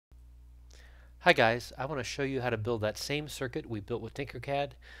Hi guys, I want to show you how to build that same circuit we built with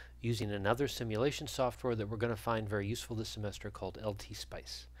Tinkercad using another simulation software that we're going to find very useful this semester called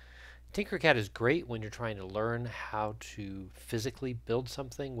LTSpice. Tinkercad is great when you're trying to learn how to physically build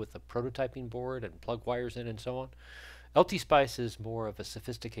something with a prototyping board and plug wires in and so on. LTSpice is more of a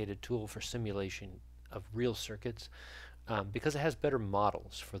sophisticated tool for simulation of real circuits because it has better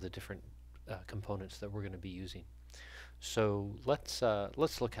models for the different components that we're going to be using. So let's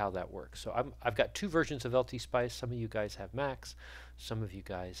look how that works. So I've got two versions of LTSpice. Some of you guys have Macs, some of you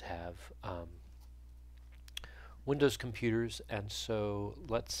guys have Windows computers, and so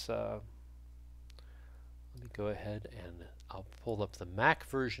let me go ahead and I'll pull up the Mac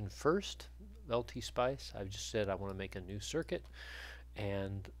version first. LTSpice. I've just said I want to make a new circuit,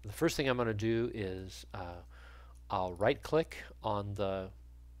 and the first thing I'm going to do is I'll right-click on the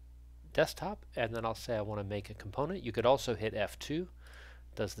desktop, and then I'll say I want to make a component. You could also hit F2,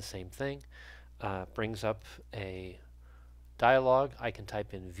 does the same thing, brings up a dialog. I can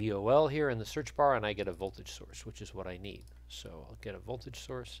type in VOL here in the search bar and I get a voltage source, which is what I need. So I'll get a voltage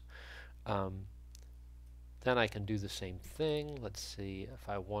source. Then I can do the same thing. Let's see, if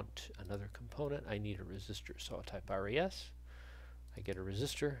I want another component, I need a resistor. So I'll type RES, I get a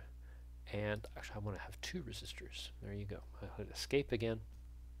resistor, and actually I want to have two resistors. There you go. I'll hit escape again.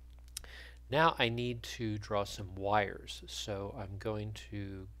 Now I need to draw some wires, so I'm going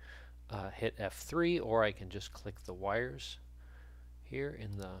to hit F3, or I can just click the wires here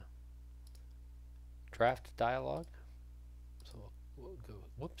in the draft dialog. So we'll go,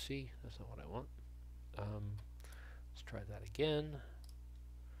 whoopsie, that's not what I want. Let's try that again.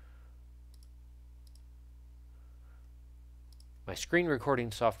 My screen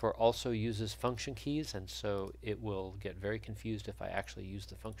recording software also uses function keys, and so it will get very confused if I actually use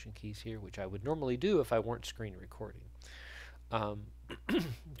the function keys here, which I would normally do if I weren't screen recording.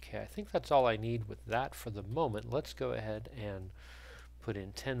 Okay, I think that's all I need with that for the moment. Let's go ahead and put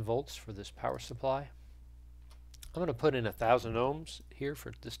in 10 volts for this power supply. I'm going to put in 1,000 ohms here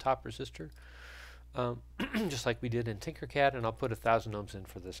for this top resistor, just like we did in Tinkercad, and I'll put 1,000 ohms in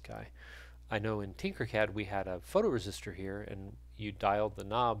for this guy. I know in Tinkercad we had a photoresistor here, and you dialed the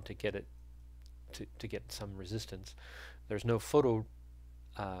knob to get it to get some resistance. There's no photo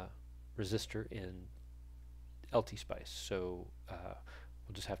resistor in LTSpice, so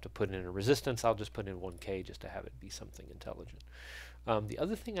we'll just have to put in a resistance. I'll just put in 1K just to have it be something intelligent. The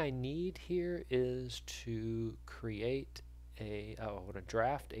other thing I need here is to create I want to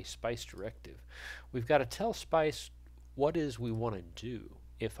draft a SPICE directive. We've got to tell SPICE what is we want to do.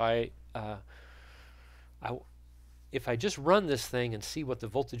 If I just run this thing and see what the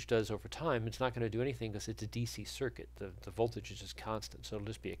voltage does over time, it's not going to do anything because it's a DC circuit. The voltage is just constant, so it'll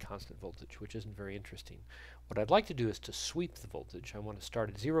just be a constant voltage, which isn't very interesting. What I'd like to do is to sweep the voltage. I want to start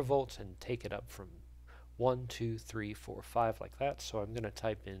at 0 volts and take it up from 1, 2, 3, 4, 5 like that. So I'm going to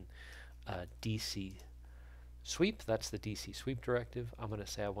type in DC sweep. That's the DC sweep directive. I'm going to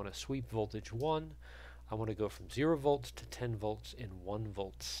say I want to sweep voltage 1. I want to go from 0 volts to 10 volts in 1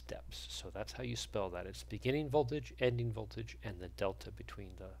 volt steps. So that's how you spell that. It's beginning voltage, ending voltage, and the delta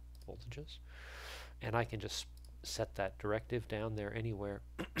between the voltages. And I can just set that directive down there anywhere,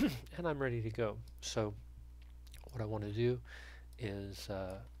 and I'm ready to go. So what I want to do is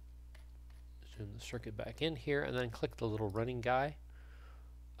zoom the circuit back in here, and then click the little running guy.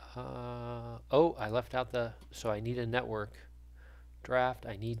 Oh, I left out so I need a network draft.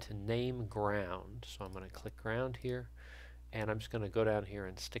 I need to name ground, so I'm going to click ground here, and I'm just going to go down here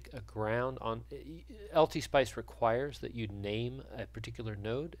and stick a ground on. LTSpice requires that you name a particular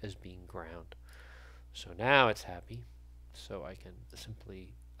node as being ground. So now it's happy, so I can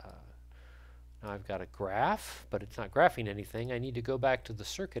simply now I've got a graph, but it's not graphing anything. I need to go back to the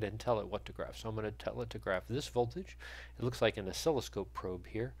circuit and tell it what to graph. So I'm going to tell it to graph this voltage. It looks like an oscilloscope probe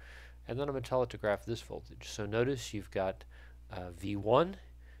here, and then I'm going to tell it to graph this voltage. So notice you've got V1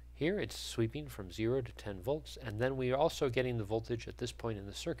 here. It's sweeping from 0 to 10 volts, and then we are also getting the voltage at this point in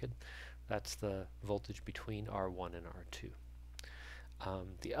the circuit. That's the voltage between R1 and R2.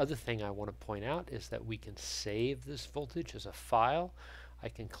 The other thing I want to point out is that we can save this voltage as a file. I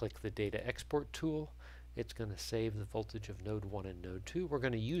can click the data export tool. It's going to save the voltage of node 1 and node 2. We're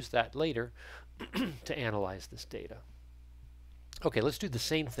going to use that later to analyze this data. Okay, let's do the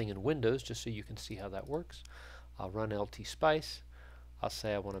same thing in Windows just so you can see how that works. I'll run LTSpice. I'll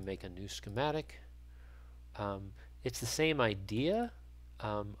say I want to make a new schematic. It's the same idea.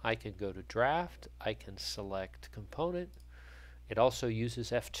 I can go to draft. I can select component. It also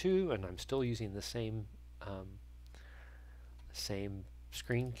uses F2, and I'm still using the same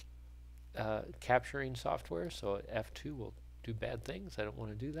screen capturing software. So F2 will do bad things. I don't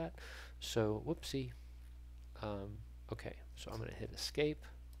want to do that. So whoopsie. Okay, so I'm going to hit escape.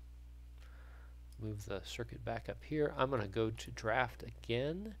 Move the circuit back up here. I'm going to go to draft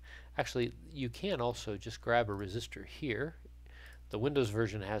again. Actually, you can also just grab a resistor here. The Windows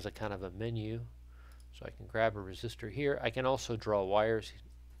version has a kind of a menu, so I can grab a resistor here. I can also draw wires.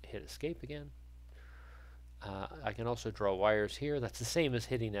 Hit escape again. I can also draw wires here. That's the same as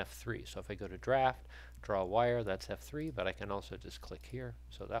hitting F3. So if I go to draft, draw a wire, that's F3, but I can also just click here,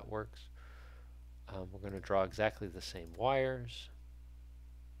 so that works. We're going to draw exactly the same wires.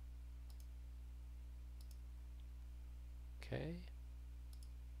 Okay.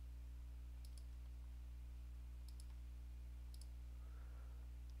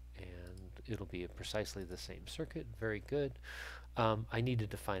 And it'll be precisely the same circuit. Very good. I need to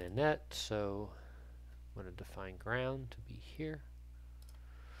define a net, so I'm going to define ground to be here.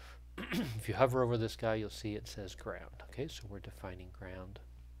 If you hover over this guy, you'll see it says ground. Okay, so we're defining ground.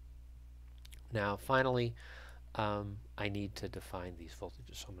 Now, finally, I need to define these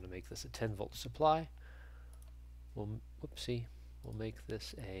voltages. So I'm going to make this a 10-volt supply. Whoopsie. We'll make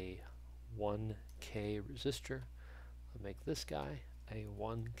this a 1K resistor. I'll make this guy a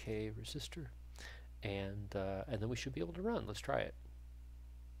 1K resistor, and then we should be able to run. Let's try it.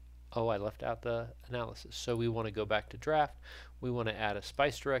 Oh, I left out the analysis. So we want to go back to draft. We want to add a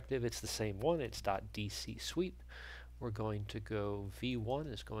SPICE directive. It's the same one. It's .dc sweep. We're going to go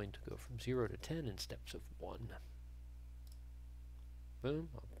V1 is going to go from 0 to 10 in steps of 1. Boom.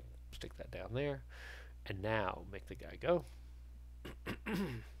 I'll stick that down there. And now make the guy go.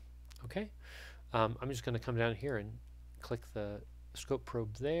 Okay. I'm just going to come down here and click the scope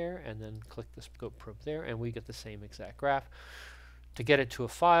probe there, and then click the scope probe there, and we get the same exact graph. To get it to a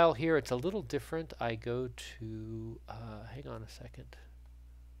file here, it's a little different. I go to, hang on a second.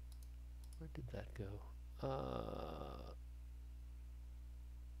 Where did that go?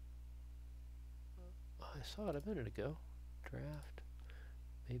 I saw it a minute ago. Draft,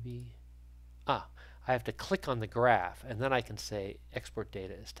 maybe. I have to click on the graph, and then I can say export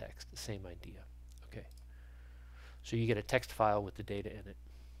data as text. The same idea. Okay. So you get a text file with the data in it.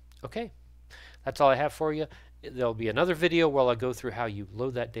 Okay. That's all I have for you. There'll be another video where I'll go through how you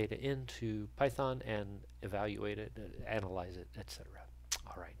load that data into Python and evaluate it, analyze it, etc.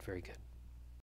 All right, very good.